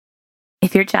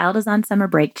If your child is on summer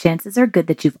break, chances are good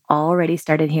that you've already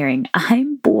started hearing,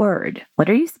 "I'm bored." What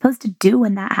are you supposed to do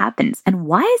when that happens? And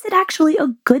why is it actually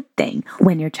a good thing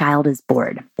when your child is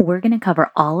bored? We're going to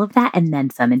cover all of that and then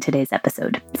some in today's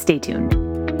episode. Stay tuned.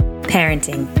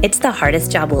 Parenting, it's the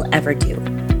hardest job we'll ever do.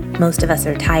 Most of us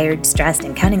are tired, stressed,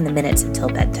 and counting the minutes until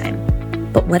bedtime.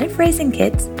 But what if raising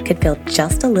kids could feel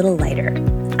just a little lighter?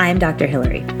 I'm Dr.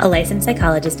 Hillary, a licensed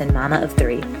psychologist and mama of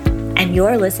 3. And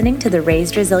you're listening to the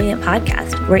Raised Resilient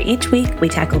podcast, where each week we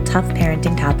tackle tough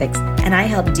parenting topics, and I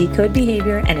help decode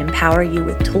behavior and empower you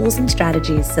with tools and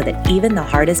strategies so that even the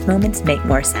hardest moments make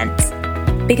more sense.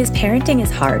 Because parenting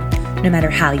is hard, no matter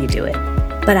how you do it.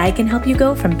 But I can help you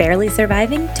go from barely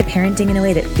surviving to parenting in a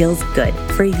way that feels good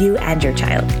for you and your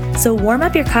child. So warm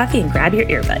up your coffee and grab your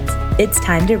earbuds. It's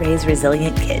time to raise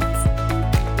resilient kids.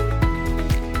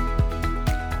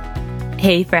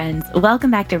 Hey friends,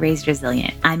 welcome back to Raised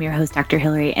Resilient. I'm your host, Dr.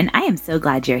 Hillary, and I am so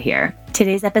glad you're here.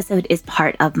 Today's episode is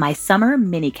part of my summer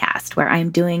minicast, where I'm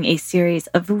doing a series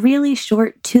of really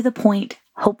short, to the point,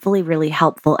 hopefully really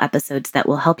helpful episodes that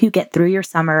will help you get through your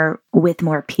summer with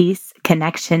more peace,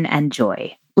 connection, and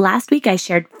joy. Last week, I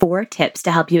shared 4 tips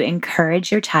to help you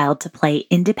encourage your child to play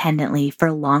independently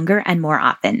for longer and more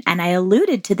often. And I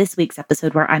alluded to this week's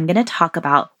episode where I'm going to talk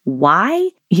about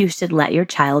why you should let your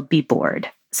child be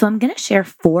bored. So I'm going to share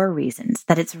 4 reasons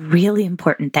that it's really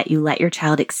important that you let your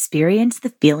child experience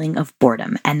the feeling of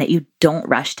boredom and that you don't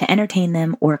rush to entertain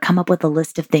them or come up with a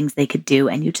list of things they could do,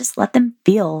 and you just let them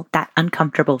feel that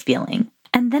uncomfortable feeling.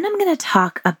 And then I'm going to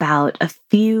talk about a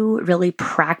few really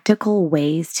practical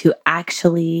ways to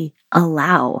actually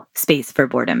allow space for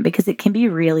boredom, because it can be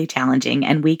really challenging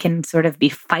and we can sort of be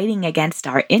fighting against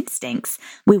our instincts.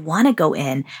 We want to go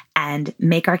in and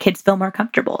make our kids feel more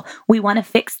comfortable. We want to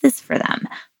fix this for them,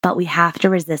 but we have to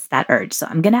resist that urge. So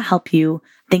I'm going to help you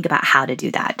think about how to do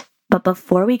that. But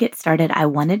before we get started, I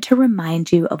wanted to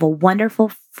remind you of a wonderful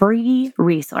free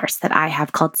resource that I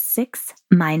have called 6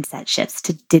 Mindset Shifts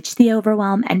to Ditch the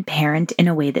Overwhelm and Parent in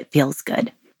a Way That Feels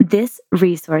Good. This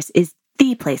resource is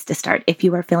the place to start if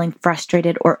you are feeling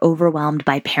frustrated or overwhelmed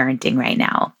by parenting right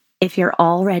now. If you're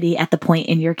already at the point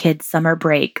in your kid's summer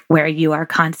break where you are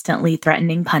constantly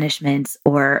threatening punishments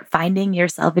or finding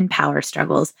yourself in power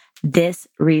struggles, this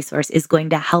resource is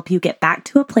going to help you get back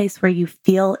to a place where you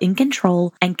feel in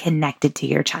control and connected to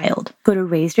your child. Go to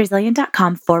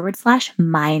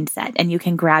raisedresilient.com/mindset and you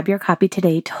can grab your copy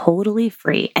today totally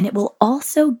free. And it will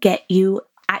also get you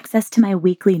access to my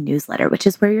weekly newsletter, which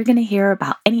is where you're going to hear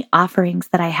about any offerings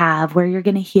that I have, where you're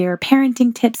going to hear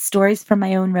parenting tips, stories from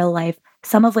my own real life,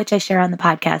 some of which I share on the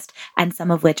podcast and some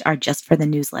of which are just for the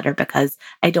newsletter because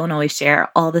I don't always share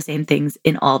all the same things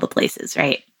in all the places,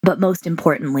 right? But most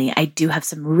importantly, I do have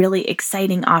some really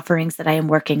exciting offerings that I am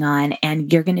working on,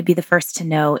 and you're going to be the first to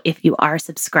know if you are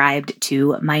subscribed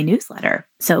to my newsletter.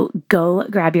 So go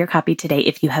grab your copy today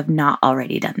if you have not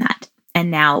already done that. And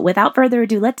now, without further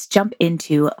ado, let's jump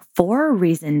into 4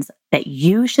 reasons that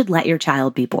you should let your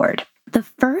child be bored. The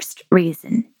first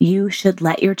reason you should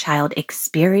let your child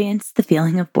experience the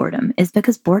feeling of boredom is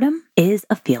because boredom is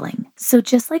a feeling. So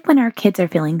just like when our kids are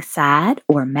feeling sad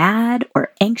or mad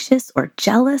or anxious or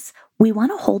jealous, we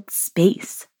want to hold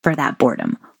space for that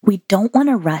boredom. We don't want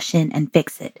to rush in and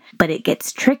fix it, but it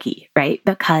gets tricky, right?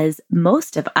 Because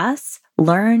most of us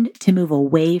learned to move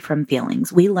away from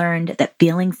feelings. We learned that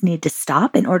feelings need to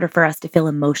stop in order for us to feel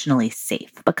emotionally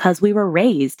safe because we were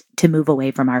raised to move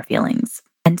away from our feelings.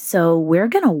 And so we're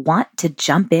going to want to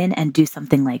jump in and do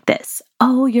something like this.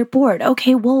 Oh, you're bored.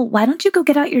 Okay, well, why don't you go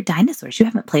get out your dinosaurs? You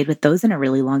haven't played with those in a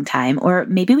really long time. Or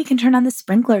maybe we can turn on the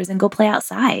sprinklers and go play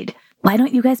outside. Why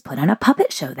don't you guys put on a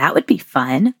puppet show? That would be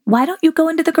fun. Why don't you go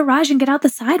into the garage and get out the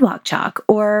sidewalk chalk?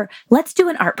 Or let's do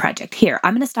an art project. Here,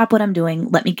 I'm going to stop what I'm doing.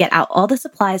 Let me get out all the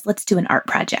supplies. Let's do an art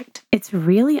project. It's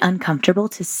really uncomfortable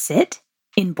to sit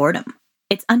in boredom.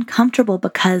 It's uncomfortable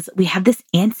because we have this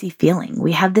antsy feeling.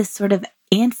 We have this sort of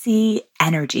antsy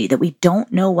energy that we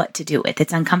don't know what to do with.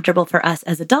 It's uncomfortable for us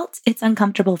as adults. It's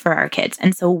uncomfortable for our kids.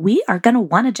 And so we are going to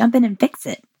want to jump in and fix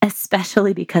it,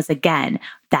 especially because, again,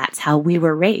 that's how we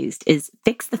were raised, is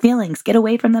fix the feelings, get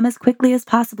away from them as quickly as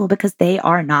possible because they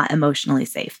are not emotionally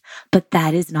safe. But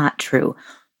that is not true.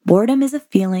 Boredom is a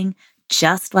feeling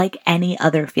just like any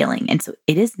other feeling. And so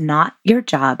it is not your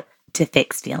job to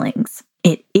fix feelings.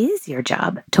 It is your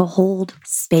job to hold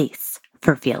space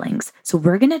for feelings. So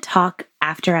we're going to talk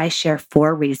after I share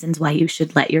 4 reasons why you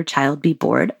should let your child be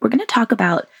bored. We're going to talk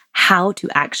about how to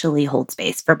actually hold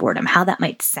space for boredom, how that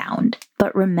might sound.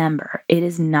 But remember, it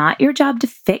is not your job to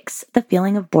fix the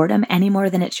feeling of boredom any more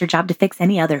than it's your job to fix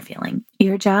any other feeling.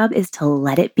 Your job is to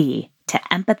let it be, to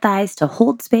empathize, to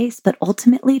hold space, but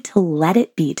ultimately to let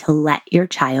it be, to let your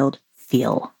child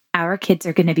feel. Our kids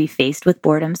are going to be faced with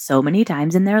boredom so many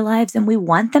times in their lives, and we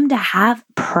want them to have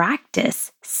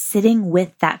practice sitting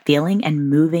with that feeling and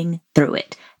moving through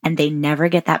it. And they never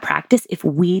get that practice if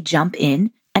we jump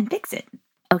in and fix it.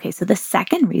 Okay, so the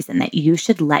second reason that you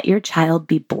should let your child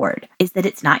be bored is that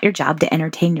it's not your job to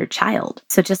entertain your child.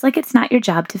 So just like it's not your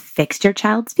job to fix your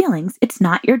child's feelings, it's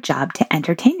not your job to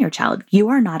entertain your child. You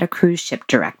are not a cruise ship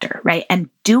director, right? And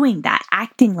doing that,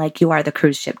 acting like you are the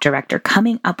cruise ship director,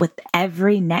 coming up with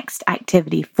every next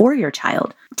activity for your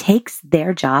child takes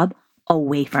their job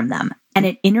away from them. And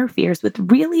it interferes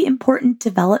with really important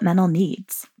developmental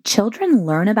needs. Children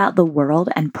learn about the world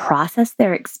and process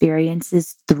their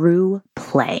experiences through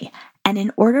play. And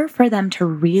in order for them to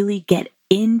really get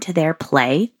into their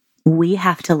play, we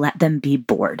have to let them be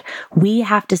bored. We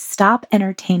have to stop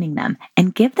entertaining them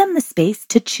and give them the space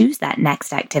to choose that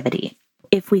next activity.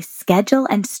 If we schedule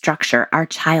and structure our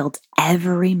child's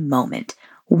every moment,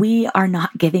 we are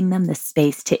not giving them the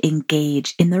space to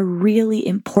engage in the really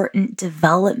important,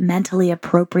 developmentally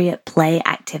appropriate play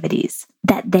activities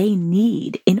that they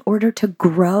need in order to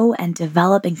grow and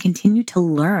develop and continue to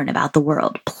learn about the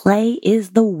world. Play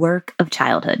is the work of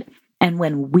childhood. And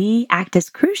when we act as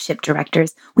cruise ship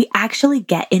directors, we actually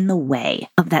get in the way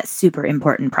of that super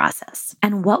important process.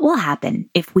 And what will happen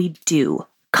if we do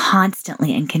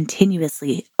constantly and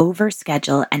continuously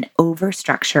overschedule and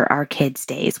overstructure our kids'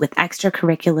 days with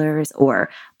extracurriculars or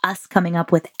us coming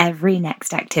up with every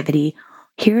next activity?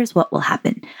 Here's what will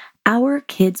happen. Our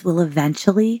kids will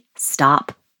eventually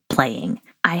stop playing.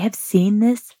 I have seen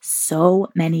this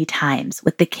so many times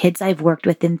with the kids I've worked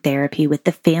with in therapy, with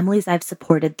the families I've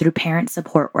supported through parent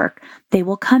support work. They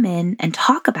will come in and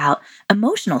talk about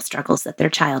emotional struggles that their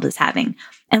child is having.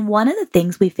 And one of the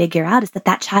things we figure out is that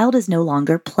that child is no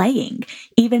longer playing,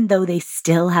 even though they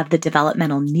still have the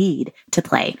developmental need to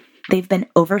play. They've been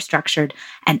overstructured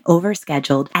and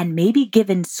overscheduled and maybe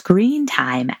given screen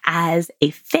time as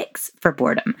a fix for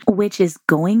boredom, which is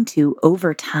going to,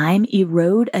 over time,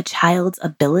 erode a child's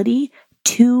ability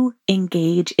to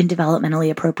engage in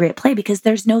developmentally appropriate play because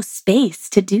there's no space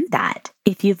to do that.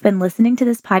 If you've been listening to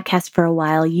this podcast for a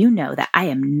while, you know that I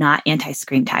am not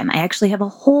anti-screen time. I actually have a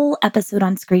whole episode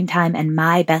on screen time and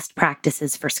my best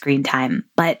practices for screen time,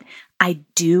 but I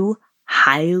do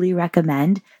highly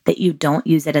recommend that you don't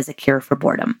use it as a cure for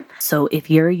boredom. So if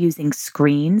you're using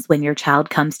screens when your child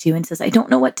comes to you and says, I don't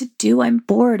know what to do, I'm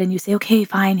bored, and you say, okay,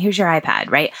 fine, here's your iPad,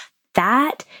 right?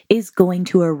 That is going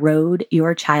to erode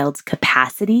your child's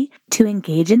capacity to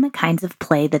engage in the kinds of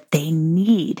play that they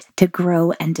need to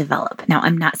grow and develop. Now,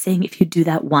 I'm not saying if you do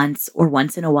that once or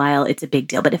once in a while, it's a big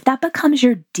deal. But if that becomes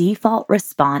your default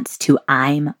response to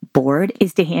I'm bored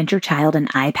is to hand your child an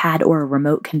iPad or a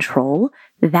remote control,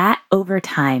 that over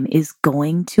time is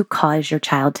going to cause your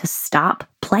child to stop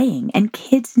playing. And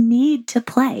kids need to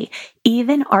play.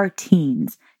 Even our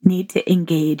teens need to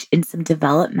engage in some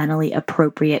developmentally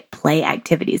appropriate play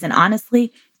activities. And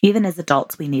honestly, even as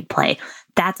adults, we need play.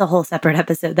 That's a whole separate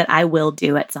episode that I will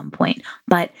do at some point.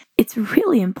 But it's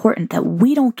really important that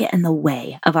we don't get in the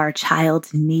way of our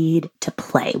child's need to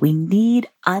play. We need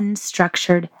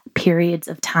unstructured periods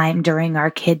of time during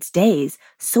our kids' days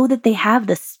so that they have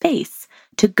the space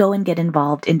to go and get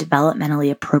involved in developmentally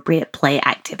appropriate play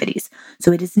activities.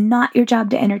 So it is not your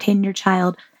job to entertain your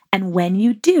child. And when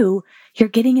you do, you're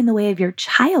getting in the way of your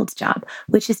child's job,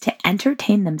 which is to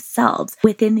entertain themselves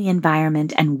within the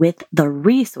environment and with the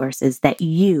resources that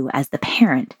you as the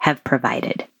parent have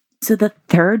provided. So the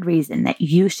third reason that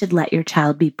you should let your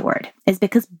child be bored is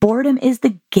because boredom is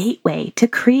the gateway to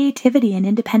creativity and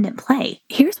independent play.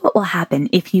 Here's what will happen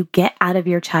if you get out of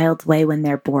your child's way when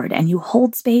they're bored and you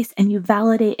hold space and you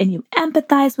validate and you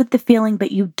empathize with the feeling,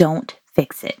 but you don't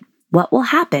fix it. What will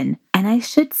happen, and I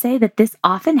should say that this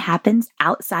often happens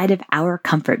outside of our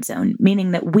comfort zone,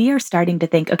 meaning that we are starting to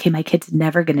think, okay, my kid's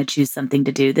never going to choose something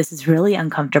to do. This is really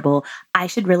uncomfortable. I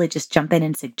should really just jump in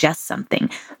and suggest something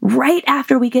right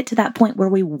after we get to that point where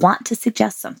we want to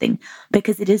suggest something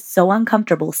because it is so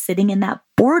uncomfortable sitting in that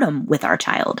boredom with our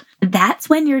child. That's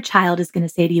when your child is going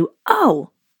to say to you,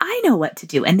 oh, I know what to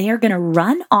do. And they are going to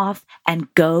run off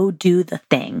and go do the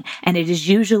thing. And it is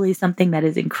usually something that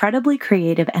is incredibly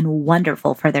creative and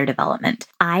wonderful for their development.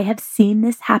 I have seen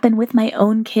this happen with my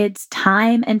own kids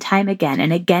time and time again.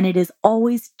 And again, it is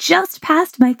always just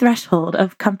past my threshold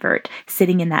of comfort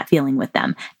sitting in that feeling with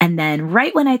them. And then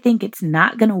right when I think it's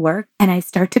not going to work and I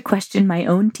start to question my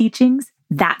own teachings,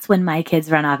 that's when my kids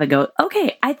run off and go,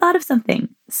 okay, I thought of something.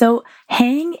 So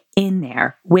hang in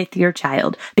there with your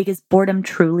child because boredom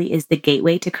truly is the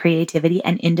gateway to creativity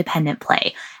and independent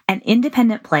play. And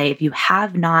independent play, if you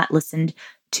have not listened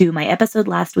to my episode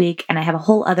last week, and I have a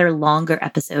whole other longer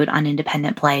episode on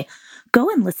independent play, go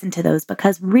and listen to those,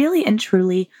 because really and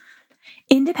truly,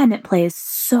 independent play is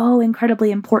so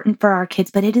incredibly important for our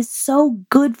kids, but it is so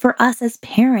good for us as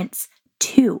parents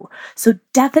too. So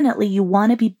definitely you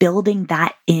want to be building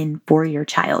that in for your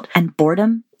child. And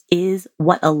boredom is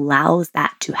what allows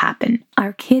that to happen.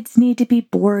 Our kids need to be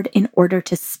bored in order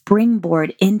to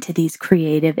springboard into these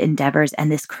creative endeavors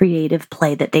and this creative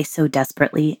play that they so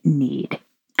desperately need.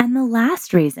 And the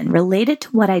last reason, related to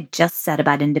what I just said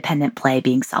about independent play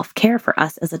being self-care for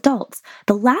us as adults,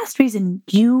 the last reason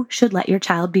you should let your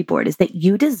child be bored is that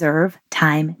you deserve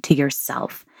time to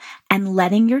yourself. And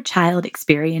letting your child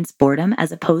experience boredom,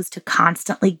 as opposed to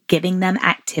constantly giving them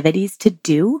activities to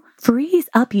do, frees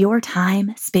up your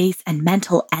time, space, and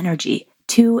mental energy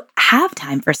to have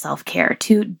time for self-care,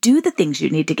 to do the things you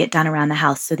need to get done around the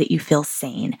house so that you feel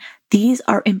sane. These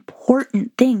are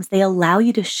important things. They allow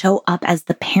you to show up as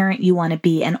the parent you want to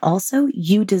be, and also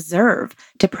you deserve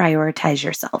to prioritize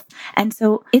yourself. And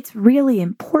so it's really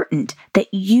important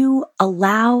that you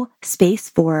allow space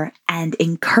for and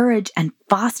encourage and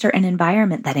foster an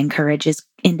environment that encourages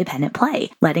independent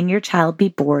play. Letting your child be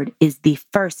bored is the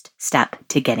first step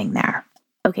to getting there.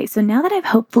 Okay, so now that I've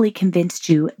hopefully convinced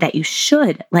you that you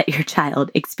should let your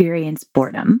child experience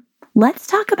boredom, let's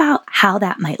talk about how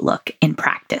that might look in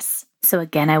practice. So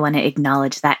again, I want to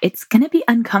acknowledge that it's going to be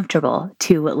uncomfortable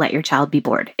to let your child be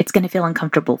bored. It's going to feel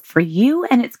uncomfortable for you,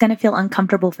 and it's going to feel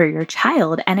uncomfortable for your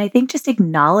child. And I think just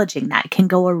acknowledging that can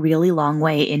go a really long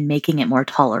way in making it more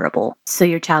tolerable. So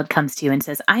your child comes to you and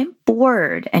says, "I'm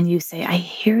bored." And you say, "I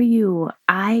hear you.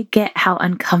 I get how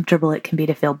uncomfortable it can be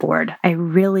to feel bored. I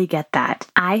really get that.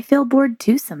 I feel bored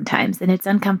too sometimes, and it's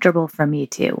uncomfortable for me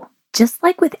too." Just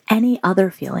like with any other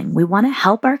feeling, we want to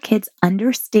help our kids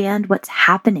understand what's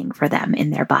happening for them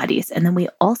in their bodies. And then we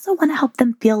also want to help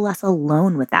them feel less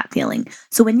alone with that feeling.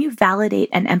 So when you validate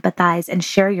and empathize and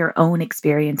share your own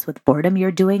experience with boredom,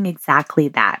 you're doing exactly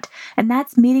that. And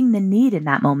that's meeting the need in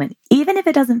that moment, even if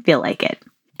it doesn't feel like it.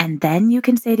 And then you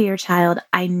can say to your child,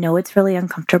 "I know it's really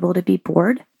uncomfortable to be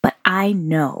bored, but I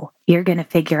know you're going to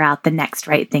figure out the next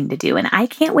right thing to do. And I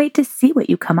can't wait to see what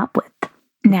you come up with."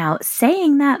 Now,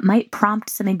 saying that might prompt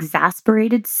some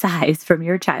exasperated sighs from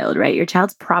your child, right? Your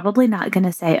child's probably not going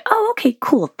to say, "Oh, okay,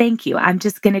 cool, thank you. I'm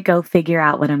just going to go figure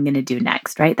out what I'm going to do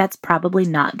next," right? That's probably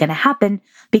not going to happen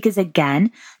because, again,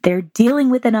 they're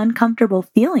dealing with an uncomfortable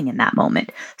feeling in that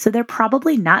moment. So they're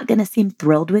probably not going to seem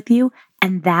thrilled with you,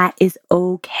 and that is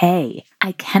okay.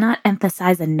 I cannot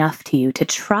emphasize enough to you to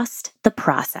trust the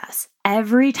process.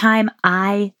 Every time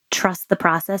I trust the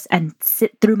process and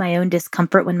sit through my own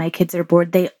discomfort when my kids are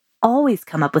bored, they always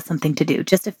come up with something to do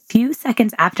just a few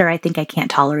seconds after I think I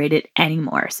can't tolerate it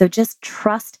anymore. So just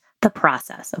trust the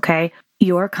process, okay?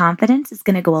 Your confidence is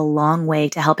going to go a long way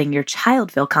to helping your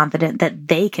child feel confident that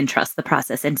they can trust the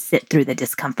process and sit through the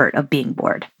discomfort of being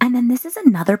bored. And then this is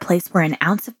another place where an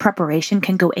ounce of preparation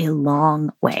can go a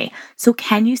long way. So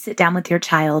can you sit down with your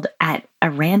child at a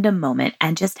random moment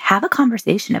and just have a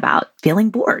conversation about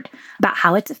feeling bored, about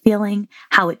how it's a feeling,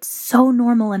 how it's so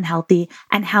normal and healthy,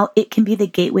 and how it can be the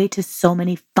gateway to so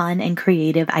many fun and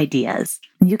creative ideas.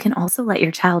 You can also let your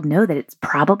child know that it's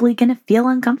probably going to feel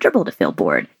uncomfortable to feel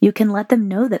bored. You can let them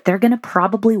know that they're going to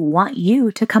probably want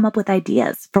you to come up with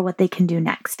ideas for what they can do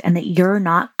next, and that you're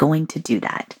not going to do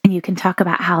that. And you can talk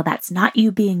about how that's not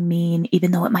you being mean,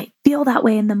 even though it might feel that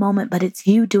way in the moment, but it's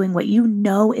you doing what you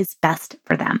know is best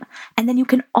for them. And then you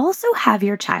can also have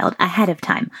your child ahead of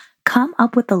time come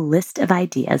up with a list of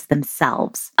ideas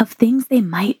themselves of things they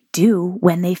might do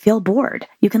when they feel bored.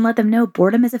 You can let them know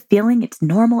boredom is a feeling. It's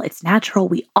normal. It's natural.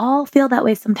 We all feel that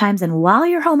way sometimes. And while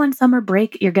you're home on summer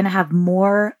break, you're going to have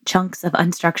more chunks of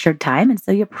unstructured time. And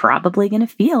so you're probably going to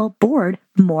feel bored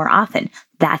more often.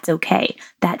 That's okay.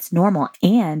 That's normal.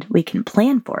 And we can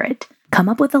plan for it. Come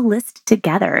up with a list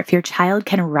together. If your child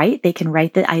can write, they can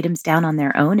write the items down on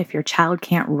their own. If your child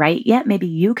can't write yet, maybe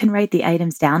you can write the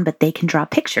items down, but they can draw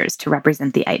pictures to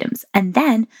represent the items. And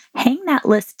then hang that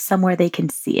list somewhere they can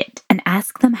see it and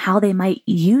ask them how they might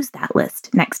use that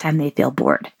list next time they feel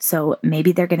bored. So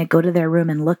maybe they're going to go to their room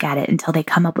and look at it until they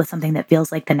come up with something that feels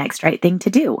like the next right thing to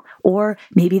do. Or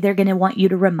maybe they're going to want you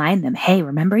to remind them, "Hey,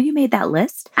 remember you made that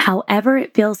list?" However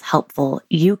it feels helpful,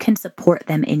 you can support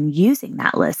them in using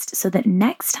that list so that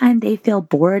next time they feel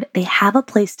bored, they have a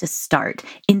place to start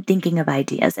in thinking of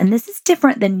ideas. And this is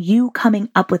different than you coming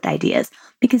up with ideas,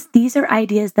 because these are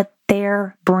ideas that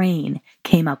their brain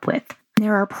came up with.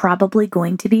 There are probably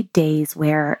going to be days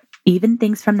where even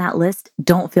things from that list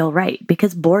don't feel right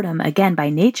because boredom, again, by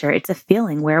nature, it's a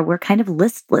feeling where we're kind of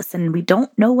listless and we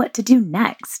don't know what to do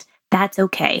next. That's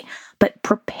okay. But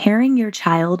preparing your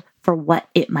child for what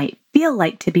it might feel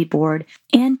like to be bored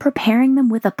and preparing them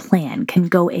with a plan can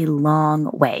go a long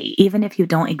way, even if you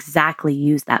don't exactly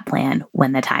use that plan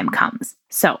when the time comes.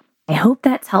 So I hope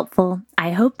that's helpful.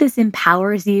 I hope this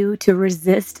empowers you to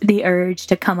resist the urge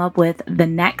to come up with the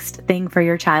next thing for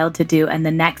your child to do and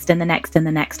the next and the next and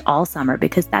the next all summer,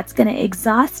 because that's going to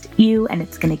exhaust you and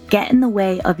it's going to get in the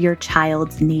way of your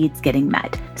child's needs getting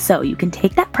met. So you can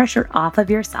take that pressure off of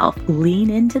yourself, lean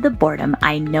into the boredom.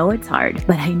 I know it's hard,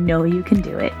 but I know you can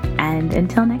do it. And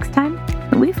until next time,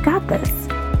 we've got this.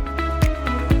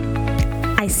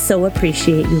 I so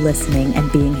appreciate you listening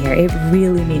and being here. It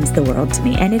really means the world to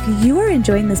me. And if you are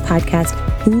enjoying this podcast,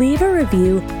 leave a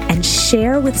review and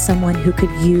share with someone who could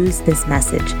use this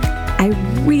message. I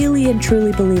really and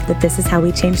truly believe that this is how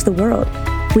we change the world.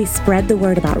 We spread the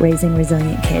word about raising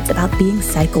resilient kids, about being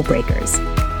cycle breakers.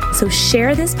 So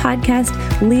share this podcast,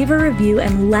 leave a review,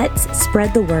 and let's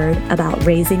spread the word about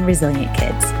raising resilient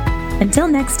kids. Until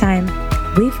next time,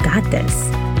 we've got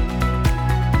this.